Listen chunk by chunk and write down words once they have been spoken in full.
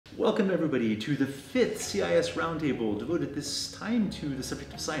Welcome everybody to the 5th CIS Roundtable devoted this time to the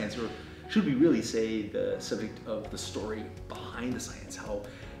subject of science, or should we really say the subject of the story behind the science, how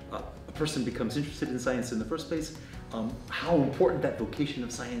a person becomes interested in science in the first place, how important that vocation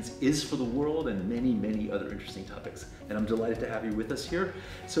of science is for the world, and many, many other interesting topics. And I'm delighted to have you with us here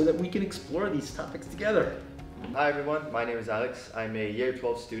so that we can explore these topics together. Hi everyone, my name is Alex. I'm a year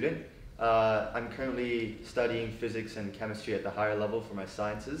 12 student. I'm currently studying physics and chemistry at the higher level for my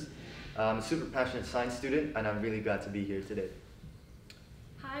sciences. I'm a super passionate science student and I'm really glad to be here today.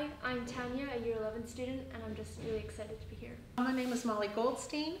 Hi, I'm Tanya, a year 11 student, and I'm just really excited to be here. My name is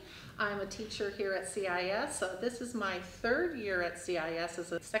Goldstein. I'm a teacher here at CIS. So this is my third year at CIS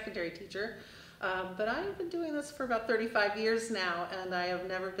as a secondary teacher. But I've been doing this for about 35 years now, and I have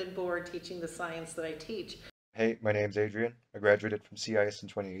never been bored teaching the science that I teach. Hey, my name's Adrian. I graduated from CIS in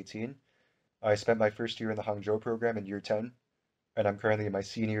 2018. I spent my first year in the Hangzhou program in year 10, and I'm currently in my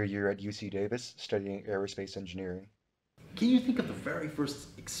senior year at UC Davis studying aerospace engineering. Can you think of the very first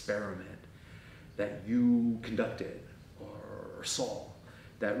experiment that you conducted or saw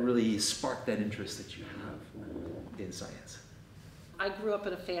that really sparked that interest that you have in science? I grew up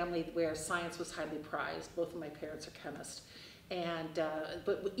in a family where science was highly prized. Both of my parents are chemists.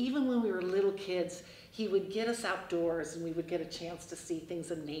 But even when we were little kids, he would get us outdoors and we would get a chance to see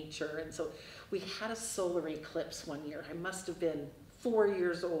things in nature. And so we had a solar eclipse one year. I must have been 4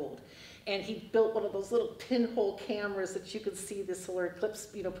 years old. And he built one of those little pinhole cameras that you could see the solar eclipse,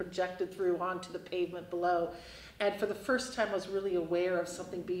 projected through onto the pavement below. And for the first time, I was really aware of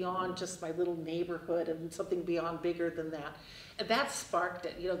something beyond just my little neighborhood and something beyond bigger than that. And that sparked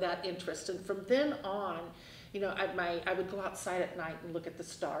it, that interest. And from then on, I would go outside at night and look at the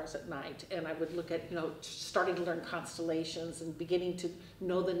stars at night, and I would look at, starting to learn constellations and beginning to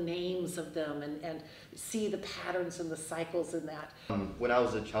know the names of them and see the patterns and the cycles in that. When I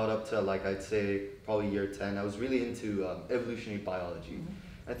was a child up to I'd say probably year 10, I was really into evolutionary biology.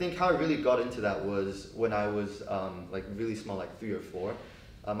 Mm-hmm. I think how I really got into that was when I was really small, like 3 or 4.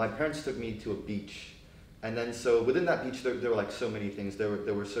 My parents took me to a beach, and then so within that beach there were so many things. There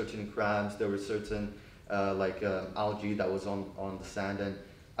were certain crabs, there were certain algae that was on the sand, and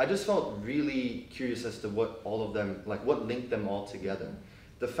I just felt really curious as to what all of them, what linked them all together.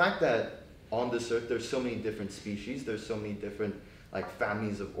 The fact that on this earth there's so many different species, there's so many different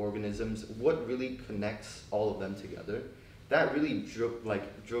families of organisms, what really connects all of them together, that really drove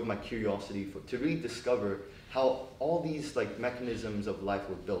my curiosity to really discover how all these mechanisms of life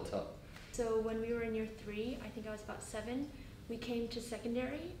were built up. So when we were in year 3, I think I was about 7, we came to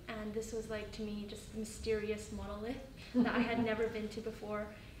secondary, and this was to me just a mysterious monolith that I had never been to before.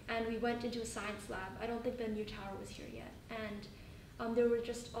 And we went into a science lab. I don't think the new tower was here yet. And there were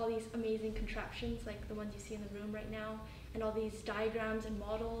just all these amazing contraptions, like the ones you see in the room right now, and all these diagrams and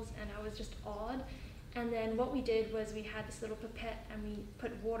models, and I was just awed. And then what we did was we had this little pipette, and we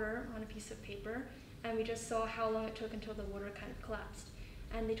put water on a piece of paper, and we just saw how long it took until the water kind of collapsed.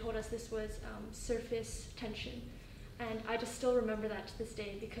 And they told us this was surface tension. And I just still remember that to this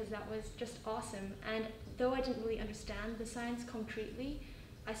day because that was just awesome. And though I didn't really understand the science concretely,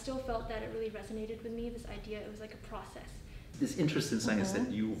 I still felt that it really resonated with me, this idea. It was like a process. This interest in science that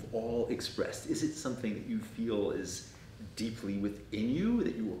you've all expressed, is it something that you feel is deeply within you,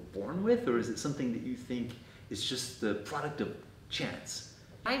 that you were born with, or is it something that you think is just the product of chance?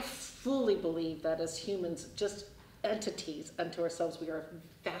 I fully believe that as humans, just entities unto ourselves, we are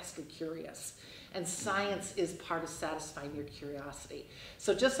vastly curious. And science is part of satisfying your curiosity.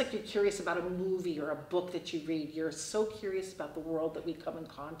 So just like you're curious about a movie or a book that you read, you're so curious about the world that we come in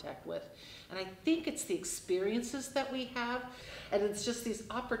contact with. And I think it's the experiences that we have, and it's just these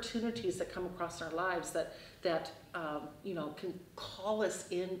opportunities that come across our lives that can call us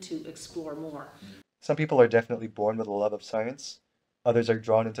in to explore more. Some people are definitely born with a love of science. Others are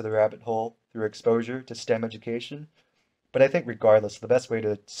drawn into the rabbit hole through exposure to STEM education. But I think regardless, the best way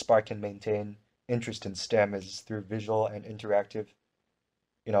to spark and maintain interest in STEM is through visual and interactive,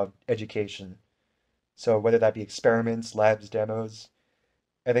 education. So whether that be experiments, labs, demos,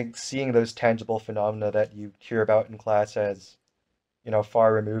 I think seeing those tangible phenomena that you hear about in class as,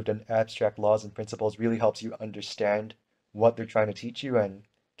 far removed and abstract laws and principles really helps you understand what they're trying to teach you and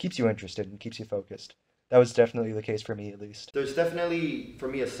keeps you interested and keeps you focused. That was definitely the case for me, at least. There's definitely, for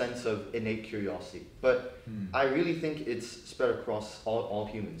me, a sense of innate curiosity, but I really think it's spread across all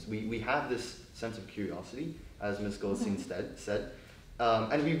humans. We have this sense of curiosity, as Ms. Goldstein said,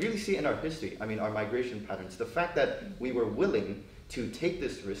 and we really see it in our history. I mean, our migration patterns. The fact that we were willing to take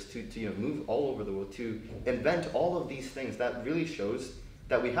this risk, to move all over the world, to invent all of these things, that really shows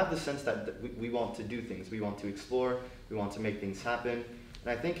that we have the sense that we want to do things. We want to explore, we want to make things happen.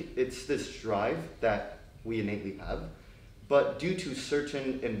 And I think it's this drive that we innately have, but due to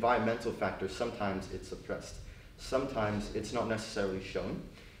certain environmental factors, sometimes it's suppressed. Sometimes it's not necessarily shown.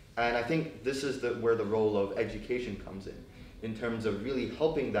 And I think this is where the role of education comes in terms of really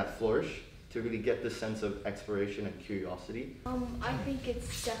helping that flourish, to really get this sense of exploration and curiosity. I think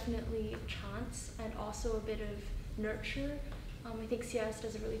it's definitely chance and also a bit of nurture. I think CIS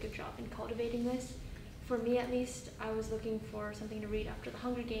does a really good job in cultivating this. For me at least, I was looking for something to read after the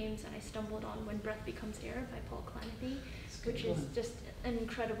Hunger Games, and I stumbled on When Breath Becomes Air by Paul Clanathy, which is just an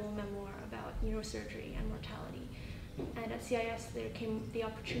incredible memoir about neurosurgery and mortality. And at CIS there came the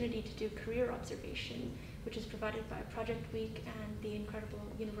opportunity to do career observation, which is provided by Project Week and the incredible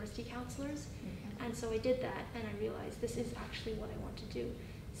university counselors. And so I did that, and I realized this is actually what I want to do.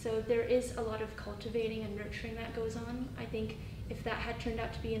 So there is a lot of cultivating and nurturing that goes on. I think if that had turned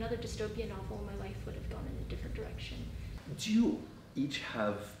out to be another dystopian novel, my life would have gone in a different direction. Do you each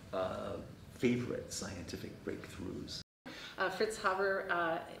have favorite scientific breakthroughs? Fritz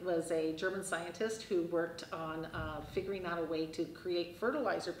Haber was a German scientist who worked on figuring out a way to create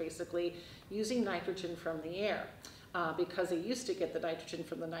fertilizer, basically using nitrogen from the air. Because they used to get the nitrogen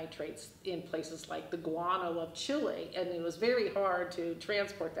from the nitrates in places like the guano of Chile, and it was very hard to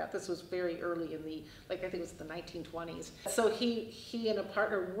transport that. This was very early in the, I think it was the 1920s. So he and a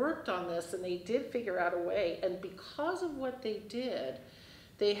partner worked on this, and they did figure out a way, and because of what they did,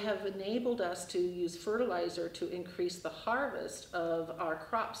 they have enabled us to use fertilizer to increase the harvest of our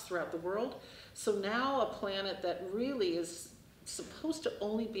crops throughout the world. So now a planet that really is supposed to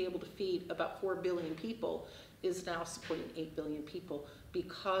only be able to feed about 4 billion people is now supporting 8 billion people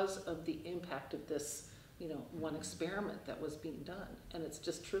because of the impact of this, one experiment that was being done. And it's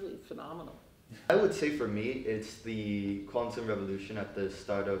just truly phenomenal. I would say for me, it's the quantum revolution at the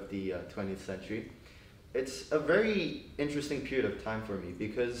start of the 20th century. It's a very interesting period of time for me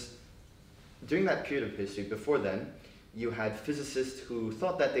because during that period of history, before then, you had physicists who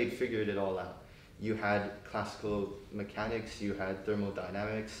thought that they'd figured it all out. You had classical mechanics, you had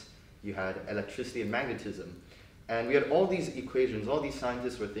thermodynamics, you had electricity and magnetism. And we had all these equations, all these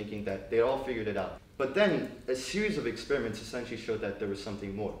scientists were thinking that they all figured it out. But then a series of experiments essentially showed that there was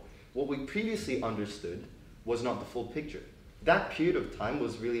something more. What we previously understood was not the full picture. That period of time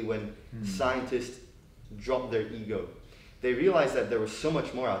was really when scientists dropped their ego. They realized that there was so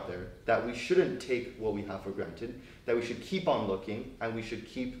much more out there, that we shouldn't take what we have for granted, that we should keep on looking, and we should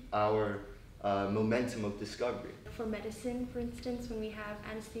keep our momentum of discovery. For medicine, for instance, when we have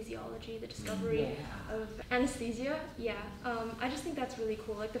anesthesiology, the discovery of anesthesia, I just think that's really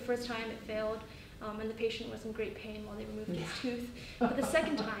cool. Like the first time it failed, and the patient was in great pain while they removed his tooth. But the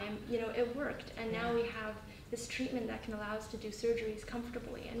second time, it worked, and now we have this treatment that can allow us to do surgeries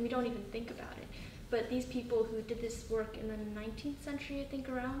comfortably, and we don't even think about it. But these people who did this work in the 19th century, I think,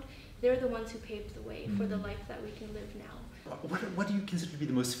 around, they're the ones who paved the way for the life that we can live now. What do you consider to be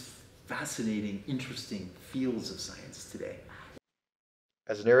the most fascinating, interesting fields of science today?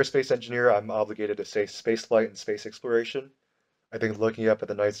 As an aerospace engineer, I'm obligated to say spaceflight and space exploration. I think looking up at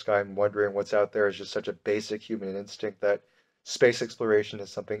the night sky and wondering what's out there is just such a basic human instinct that space exploration is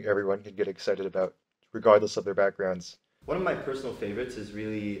something everyone can get excited about, regardless of their backgrounds. One of my personal favorites is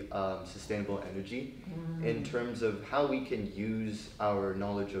really sustainable energy in terms of how we can use our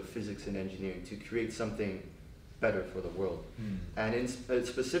knowledge of physics and engineering to create something better for the world. And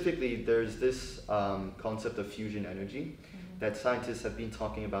specifically, there's this concept of fusion energy that scientists have been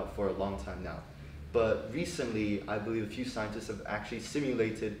talking about for a long time now. But recently, I believe a few scientists have actually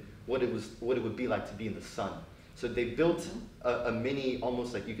simulated what it would be like to be in the sun. So they built a mini,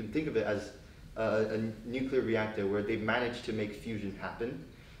 almost like you can think of it as a nuclear reactor where they've managed to make fusion happen.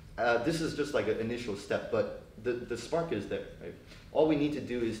 This is just like an initial step, but the spark is there, right? All we need to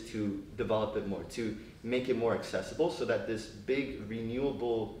do is to develop it more, to make it more accessible so that this big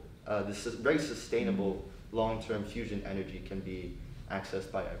renewable, this very sustainable long-term fusion energy can be accessed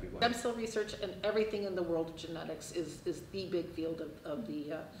by everyone. Stem cell research and everything in the world of genetics is the big field of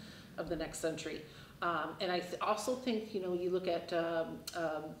the next century. And I also think, you look at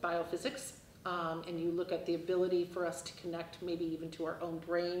biophysics, and you look at the ability for us to connect maybe even to our own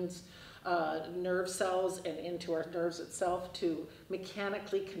brains, nerve cells, and into our nerves itself, to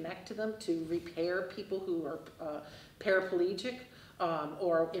mechanically connect to them, to repair people who are paraplegic,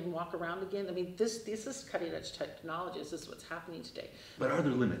 or walk around again. I mean, this is cutting edge technology. This is what's happening today. But are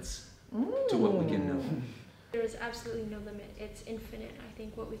there limits to what we can know? There is absolutely no limit. It's infinite, I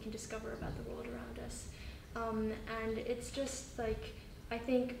think, what we can discover about the world around us. And it's just like, I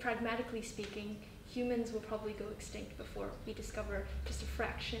think pragmatically speaking, humans will probably go extinct before we discover just a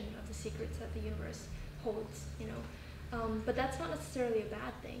fraction of the secrets that the universe holds, But that's not necessarily a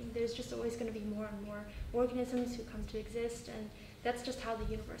bad thing. There's just always going to be more and more organisms who come to exist, and that's just how the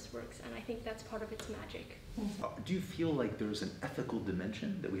universe works, and I think that's part of its magic. Do you feel like there's an ethical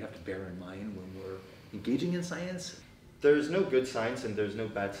dimension that we have to bear in mind when we're engaging in science? There's no good science and there's no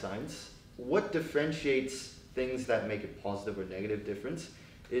bad science. What differentiates things that make a positive or negative difference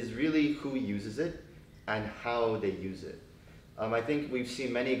is really who uses it and how they use it. I think we've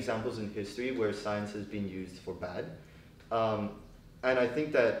seen many examples in history where science has been used for bad. And I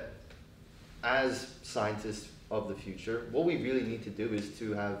think that as scientists of the future, what we really need to do is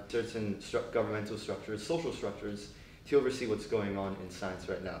to have certain governmental structures, social structures, to oversee what's going on in science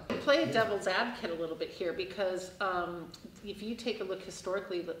right now. I play devil's advocate a little bit here because if you take a look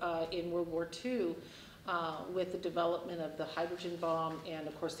historically in World War II, with the development of the hydrogen bomb and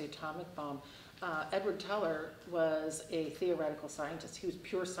of course the atomic bomb, Edward Teller was a theoretical scientist. He was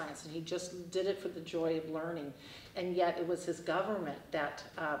pure science and he just did it for the joy of learning. And yet it was his government that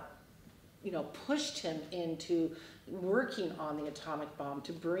pushed him into working on the atomic bomb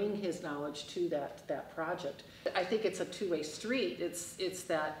to bring his knowledge to that project. I think it's a two-way street. It's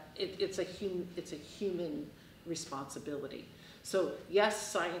a human responsibility. So yes,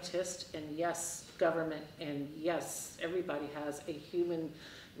 scientists, and yes, government, and yes, everybody has a human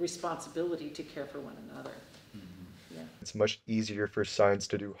responsibility to care for one another. Mm-hmm. Yeah. It's much easier for science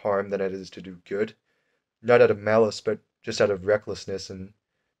to do harm than it is to do good. Not out of malice, but just out of recklessness and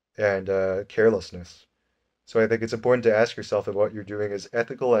carelessness. So I think it's important to ask yourself if what you're doing is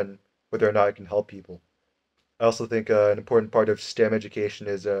ethical and whether or not it can help people. I also think an important part of STEM education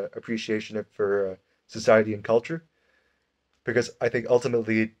is appreciation for society and culture, because I think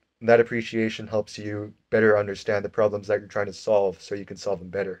ultimately that appreciation helps you better understand the problems that you're trying to solve so you can solve them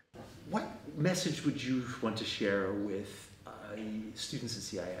better. What message would you want to share with students at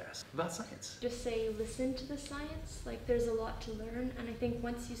CIS about science? Just say listen to the science. Like there's a lot to learn, and I think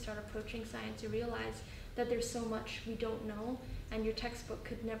once you start approaching science you realize that there's so much we don't know, and your textbook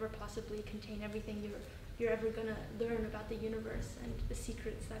could never possibly contain everything you're ever going to learn about the universe and the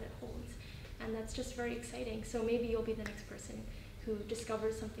secrets that it holds. And that's just very exciting. So maybe you'll be the next person who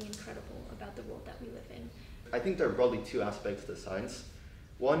discovers something incredible about the world that we live in. I think there are broadly two aspects to science.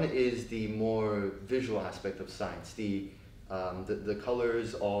 One is the more visual aspect of science, the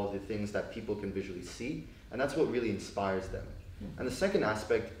colors, all the things that people can visually see, and that's what really inspires them. And the second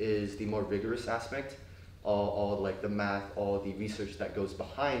aspect is the more rigorous aspect, all like the math, all the research that goes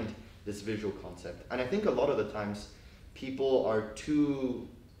behind this visual concept. And I think a lot of the times people are too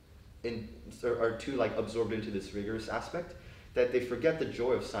like absorbed into this rigorous aspect that they forget the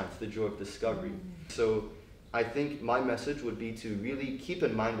joy of science, the joy of discovery. So I think my message would be to really keep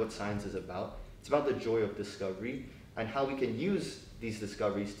in mind what science is about. It's about the joy of discovery and how we can use these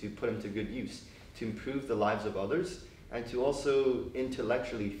discoveries to put them to good use, to improve the lives of others, and to also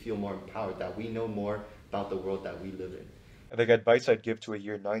intellectually feel more empowered that we know more about the world that we live in. I think advice I'd give to a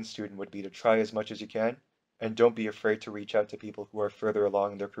year 9 student would be to try as much as you can, and don't be afraid to reach out to people who are further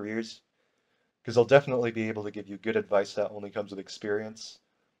along in their careers, because they'll definitely be able to give you good advice that only comes with experience.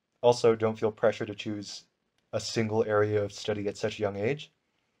 Also, don't feel pressure to choose a single area of study at such a young age.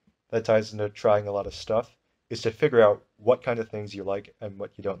 That ties into trying a lot of stuff, is to figure out what kind of things you like and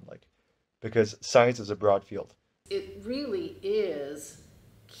what you don't like, because science is a broad field. It really is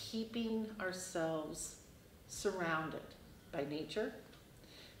keeping ourselves surrounded by nature,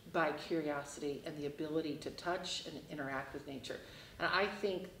 by curiosity, and the ability to touch and interact with nature. And I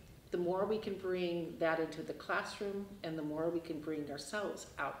think the more we can bring that into the classroom and the more we can bring ourselves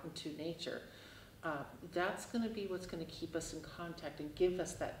out into nature, that's going to be what's going to keep us in contact and give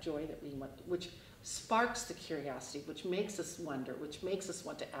us that joy that we want, which sparks the curiosity, which makes us wonder, which makes us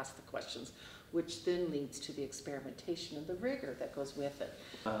want to ask the questions, which then leads to the experimentation and the rigor that goes with it.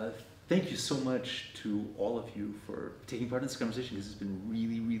 Thank you so much to all of you for taking part in this conversation. This has been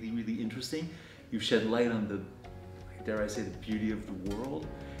really, really, really interesting. You've shed light on the, dare I say, the beauty of the world.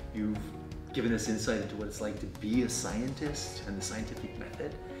 You've given us insight into what it's like to be a scientist and the scientific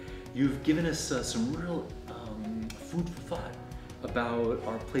method. You've given us some real food for thought about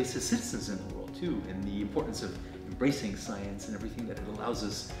our place as citizens in the world too, and the importance of embracing science and everything that it allows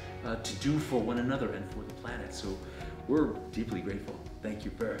us to do for one another and for the planet. So we're deeply grateful. Thank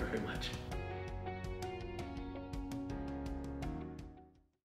you very, very much.